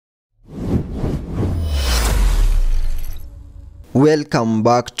Welcome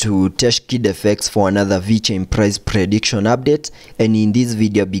back to TechKidFX for another Vechain price prediction update, and in this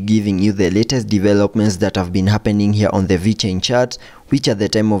video I'll be giving you the latest developments that have been happening here on the Vechain chart, which at the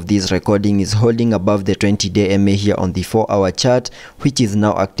time of this recording is holding above the 20-day MA here on the 4-hour chart, which is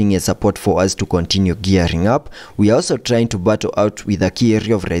now acting as support for us to continue gearing up. We are also trying to battle out with a key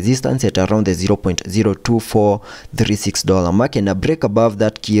area of resistance at around the $0.02436 mark, and a break above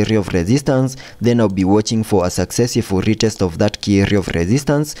that key area of resistance. Then I'll be watching for a successful retest of that key area of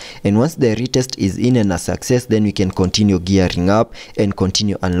resistance, and once the retest is in and a success, then we can continue gearing up and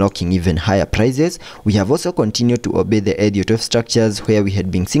continue unlocking even higher prices. We have also continued to obey the Elliot structures, where we had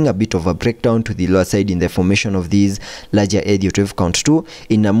been seeing a bit of a breakdown to the lower side in the formation of these larger Elliot wave count 2,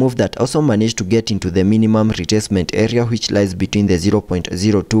 in a move that also managed to get into the minimum retracement area, which lies between the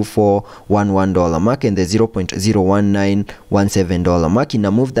 $0.02411 mark and the $0.01917 mark, in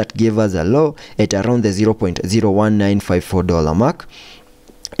a move that gave us a low at around the $0.01954 mark.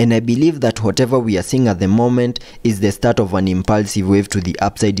 And I believe that whatever we are seeing at the moment is the start of an impulsive wave to the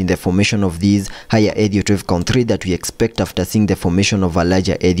upside in the formation of these higher Elliot wave count 3 that we expect after seeing the formation of a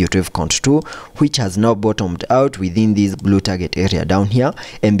larger Elliot wave count 2, which has now bottomed out within this blue target area down here.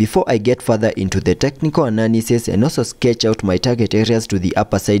 And before I get further into the technical analysis and also sketch out my target areas to the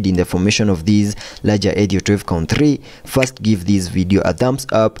upper side in the formation of these larger Elliot wave count 3, first give this video a thumbs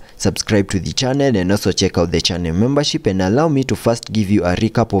up, subscribe to the channel, and also check out the channel membership. And allow me to first give you a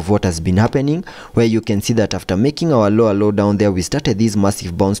recap of what has been happening, where you can see that after making our lower low down there, we started this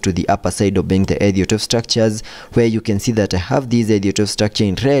massive bounce to the upper side obeying the Elliot wave structures, where you can see that I have this Elliot wave structure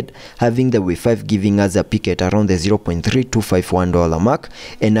in red, having the wave 5 giving us a peak at around the $0.3251 mark.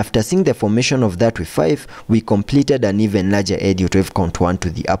 And after seeing the formation of that wave 5, we completed an even larger Elliot wave count 1 to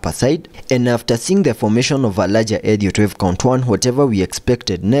the upper side. And after seeing the formation of a larger Elliot wave count 1, whatever we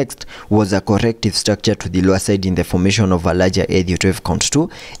expected next was a corrective structure to the lower side in the formation of a larger Elliot wave count 2,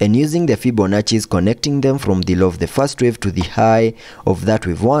 and using the Fibonacci's connecting them from the low of the first wave to the high of that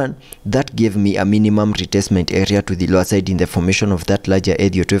wave 1, that gave me a minimum retracement area to the lower side in the formation of that larger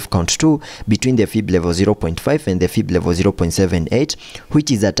Elliot wave count 2 between the fib level 0.5 and the fib level 0.78,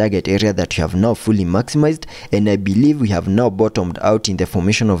 which is a target area that we have now fully maximized. And I believe we have now bottomed out in the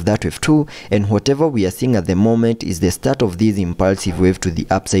formation of that wave 2, and whatever we are seeing at the moment is the start of this impulsive wave to the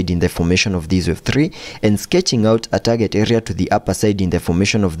upside in the formation of this wave 3, and sketching out a target area to the upper side in the formation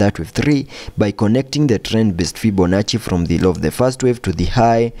of that wave 3 by connecting the trend based Fibonacci from the low of the first wave to the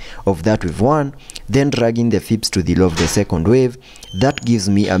high of that wave 1, then dragging the fibs to the low of the second wave. That gives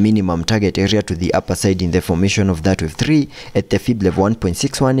me a minimum target area to the upper side in the formation of that wave 3 at the fib level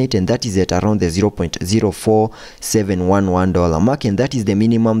 1.618, and that is at around the $0.04711 mark, and that is the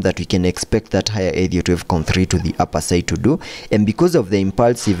minimum that we can expect that higher Elliot wave count 3 to the upper side to do. And because of the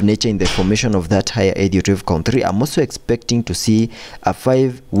impulsive nature in the formation of that higher Elliot wave count 3, I'm also expecting to see a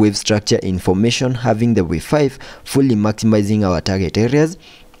 5 wave structure in formation, having the wave 5 fully maximizing our target areas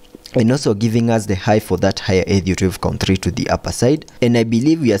and also giving us the high for that higher Elliot wave count 3 to the upper side. And I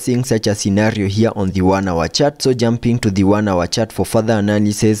believe we are seeing such a scenario here on the 1-hour chart. So jumping to the 1-hour chart for further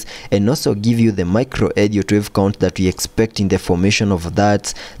analysis and also give you the micro Elliot wave count that we expect in the formation of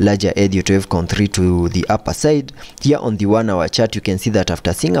that larger Elliot wave count 3 to the upper side. Here on the 1-hour chart, you can see that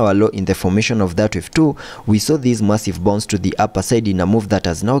after seeing our low in the formation of that wave 2, we saw this massive bounce to the upper side in a move that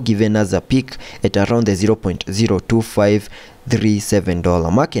has now given us a peak at around the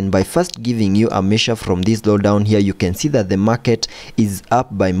 $0.02537 mark. And by first giving you a measure from this low down here, you can see that the market is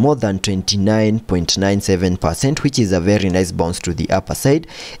up by more than 29.97%, which is a very nice bounce to the upper side.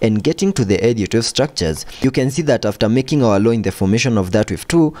 And getting to the Elliot wave structures, you can see that after making our low in the formation of that wave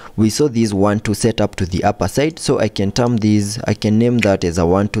 2, we saw this 1-2 setup to the upper side. So I can name that as a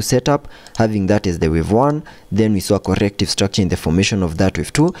 1-2 setup, having that as the wave 1. Then we saw a corrective structure in the formation of that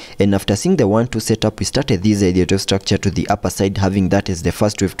wave 2, and after seeing the 1-2 setup, we started this Elliot wave structure to the upper side, having that as the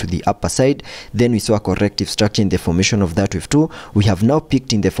first wave to the upper side. Then we saw a corrective structure in the formation of that wave 2. We have now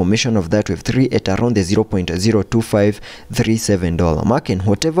peaked in the formation of that wave 3 at around the $0.02537 mark, and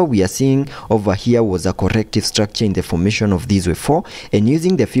whatever we are seeing over here was a corrective structure in the formation of this wave 4, and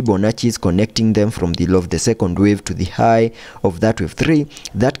using the Fibonacci's connecting them from the low of the second wave to the high of that wave 3,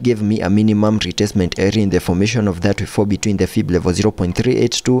 that gave me a minimum retracement area in the formation of that wave 4 between the fib level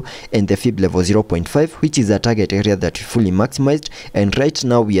 0.382 and the fib level 0.5, which is a target area that we fully maximized, and right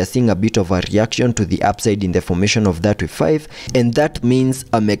now we are seeing a bit of a reaction to the upside in the formation of that wave 5, and that means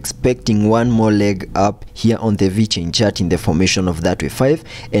I'm expecting one more leg up here on the Vechain chart in the formation of that wave 5,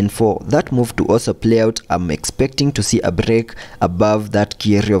 and for that move to also play out, I'm expecting to see a break above that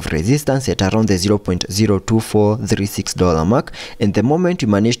key area of resistance at around the $0.02436 mark, and the moment we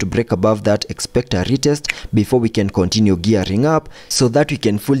manage to break above that, expect a retest before we can continue gearing up so that we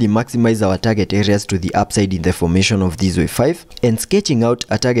can fully maximize our target areas to the upside in the formation of this wave 5, and sketching out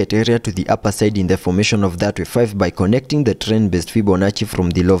a target area to the upper side in the formation of that wave 5 by connecting the trend based Fibonacci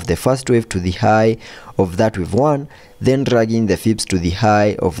from the low of the first wave to the high of that wave 1, then dragging the fibs to the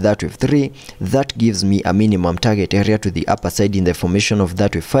high of that wave 3. That gives me a minimum target area to the upper side in the formation of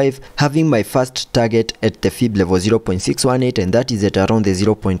that wave 5, having my first target at the fib level 0.618, and that is at around the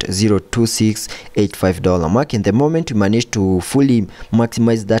 $0.02685 mark. And the moment we manage to fully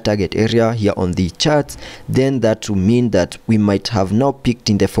maximize that target area here on the charts, then that will mean that we might have now peaked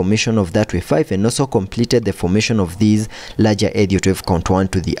in the formation of that wave 5 and also completed the formation of these larger Elliott wave count 1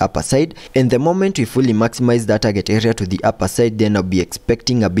 to the upper side. And the moment we fully maximize that target area to the upper side, then I'll be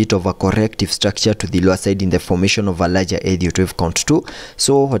expecting a bit of a corrective structure to the lower side in the formation of a larger Elliott wave count 2.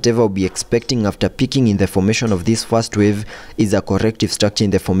 So whatever I'll be expecting after peaking in the formation of this first wave is a corrective structure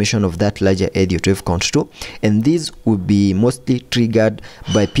in the formation of that larger Elliott wave count 2, and this will be mostly triggered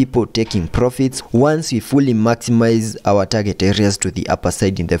by people taking profits once we fully maximize our target areas to the upper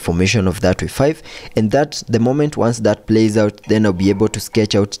side in the formation of that wave 5, and that the moment once that plays out, then I'll be able to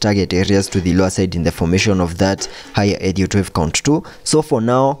sketch out target areas to the lower side in the formation of that higher Elliott wave count 2. So for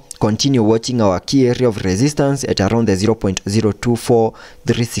now, continue watching our key area of resistance at around the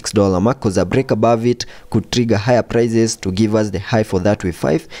 $0.02436 mark, because a break above it could trigger higher prices to give us the high for that wave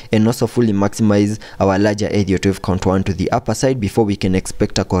 5 and also fully maximize our larger Elliott wave count 1 to the upper side before we can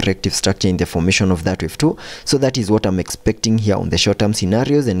expect a corrective structure in the formation of that wave 2. So that is what I'm expecting here on the short-term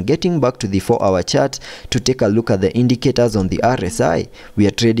scenarios. And getting back to the 4-hour chart to take a look at the indicators on the RSI, we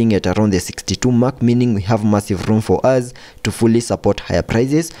are trading at around the 62 mark, meaning we have massive room for us to fully support higher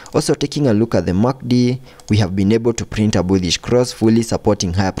prices. Also taking a look at the MACD, we have been able to print a bullish cross, fully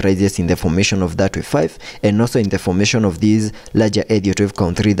supporting higher prices in the formation of that wave 5 and also in the formation of these larger Elliott wave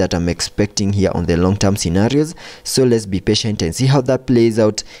count 3 that I'm expecting here on the long-term scenarios. So let's be patient and see how that plays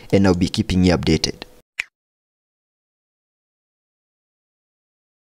out, and I'll be keeping you updated.